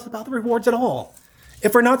God tell us about the rewards at all?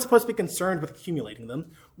 If we're not supposed to be concerned with accumulating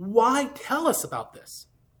them, why tell us about this?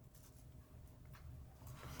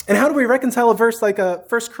 And how do we reconcile a verse like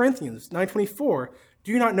 1 Corinthians 9:24?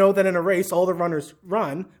 Do you not know that in a race all the runners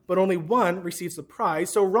run, but only one receives the prize?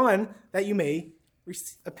 So run that you may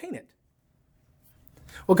obtain it.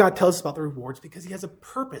 Well, God tells us about the rewards because he has a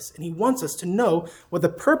purpose, and he wants us to know what the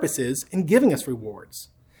purpose is in giving us rewards.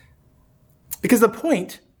 Because the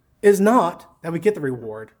point is not that we get the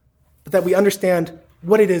reward, but that we understand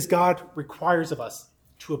what it is God requires of us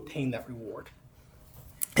to obtain that reward.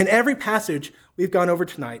 In every passage we've gone over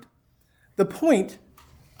tonight, the point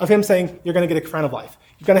of him saying, you're going to get a crown of life,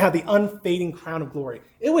 you're going to have the unfading crown of glory.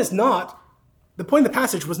 The point of the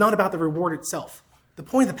passage was not about the reward itself. The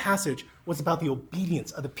point of the passage was about the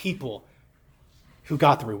obedience of the people who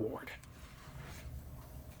got the reward.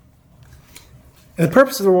 And the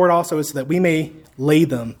purpose of the reward also is so that we may lay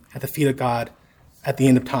them at the feet of God at the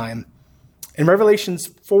end of time. In Revelations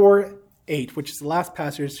 4:8, which is the last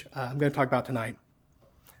passage I'm going to talk about tonight,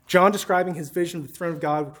 John, describing his vision of the throne of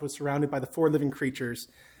God, which was surrounded by the 4 living creatures,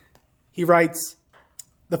 he writes,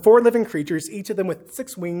 the 4 living creatures, each of them with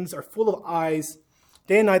 6 wings, are full of eyes.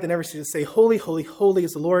 Day and night they never cease to say, holy, holy, holy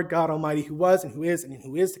is the Lord God Almighty, who was and who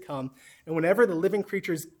is to come. And whenever the living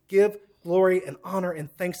creatures give glory and honor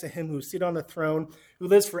and thanks to him who is seated on the throne, who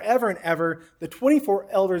lives forever and ever, the 24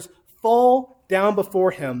 elders fall down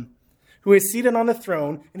before him, who is seated on the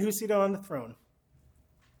throne. And who's seated on the throne?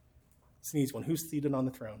 Sneeze one. Who's seated on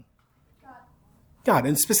the throne? God,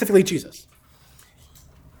 and specifically Jesus.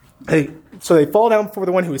 So they fall down before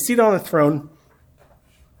the one who is seated on the throne,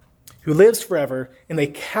 who lives forever, and they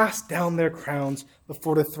cast down their crowns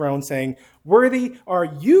before the throne, saying, worthy are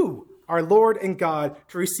you, our Lord and God,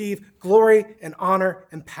 to receive glory and honor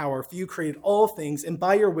and power. For you created all things, and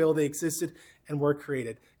by your will they existed and were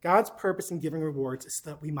created. God's purpose in giving rewards is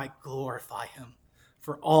so that we might glorify him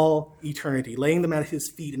for all eternity, laying them at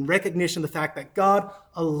his feet in recognition of the fact that God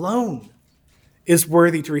alone is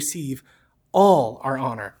worthy to receive all our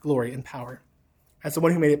honor, glory, and power, as the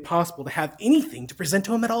one who made it possible to have anything to present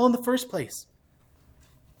to him at all in the first place.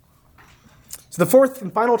 So the fourth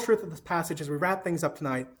and final truth of this passage, as we wrap things up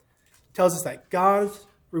tonight, tells us that God's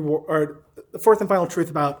reward, or the fourth and final truth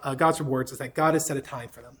about God's rewards, is that God has set a time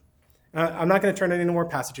for them. I'm not going to turn into any more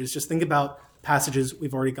passages. Just think about passages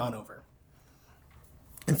we've already gone over.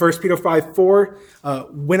 In 1 Peter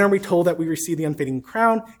 5:4, when are we told that we receive the unfading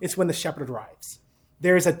crown? It's when the shepherd arrives.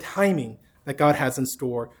 There is a timing that God has in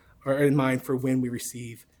store or in mind for when we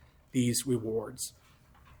receive these rewards.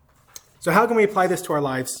 So how can we apply this to our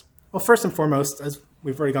lives? Well, first and foremost, as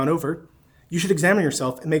we've already gone over, you should examine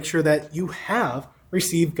yourself and make sure that you have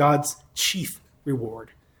received God's chief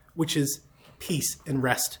reward, which is peace and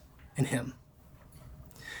rest in him.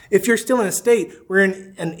 If you're still in a state where you're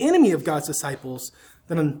an enemy of God's disciples,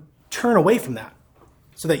 then turn away from that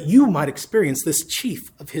so that you might experience this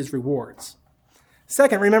chief of his rewards.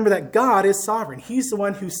 Second, remember that God is sovereign. He's the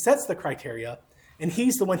one who sets the criteria, and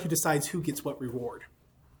he's the one who decides who gets what reward.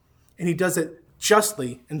 And he does it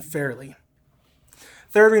justly and fairly.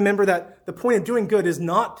 Third, remember that the point of doing good is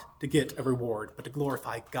not to get a reward, but to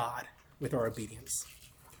glorify God with our obedience.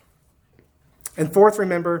 And fourth,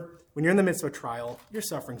 remember, when you're in the midst of a trial, your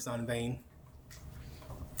suffering's not in vain.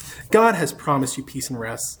 God has promised you peace and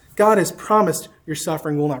rest. God has promised your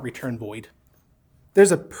suffering will not return void.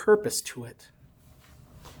 There's a purpose to it.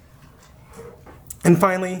 And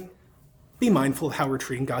finally, be mindful of how we're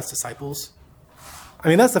treating God's disciples. I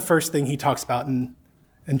mean, that's the first thing he talks about in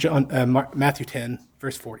Matthew 10,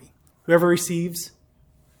 verse 40. Whoever receives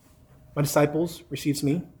my disciples receives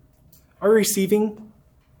me. Are you receiving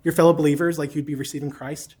your fellow believers like you'd be receiving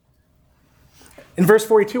Christ? In verse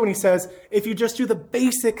 42, when he says, if you just do the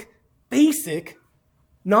basic,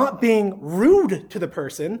 not being rude to the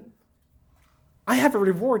person, I have a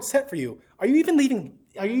reward set for you. Are you even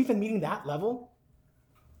meeting that level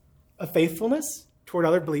of faithfulness toward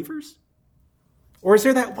other believers? Or is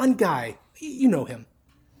there that one guy, you know him,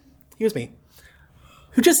 he was me,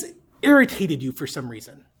 who just irritated you for some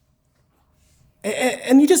reason?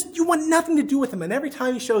 And you want nothing to do with him. And every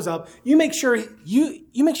time he shows up, you make sure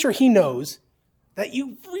he knows that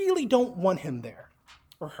you really don't want him there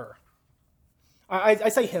or her. I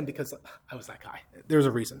say him because I was that guy. There's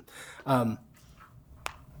a reason.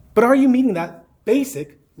 But are you meeting that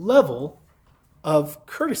basic level of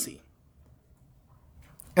courtesy?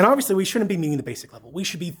 And obviously, we shouldn't be meeting the basic level. We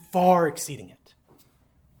should be far exceeding it.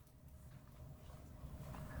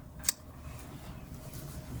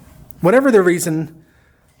 Whatever the reason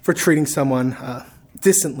for treating someone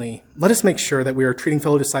distantly, let us make sure that we are treating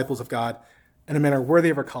fellow disciples of God in a manner worthy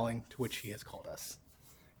of our calling to which he has called us.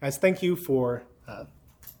 Guys, thank you for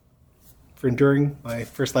enduring my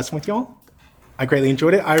first lesson with y'all. I greatly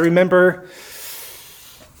enjoyed it. I remember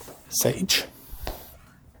Sage.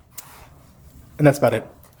 And that's about it.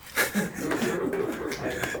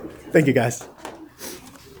 Thank you, guys.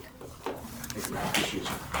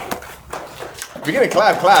 If you're gonna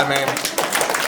clap, man.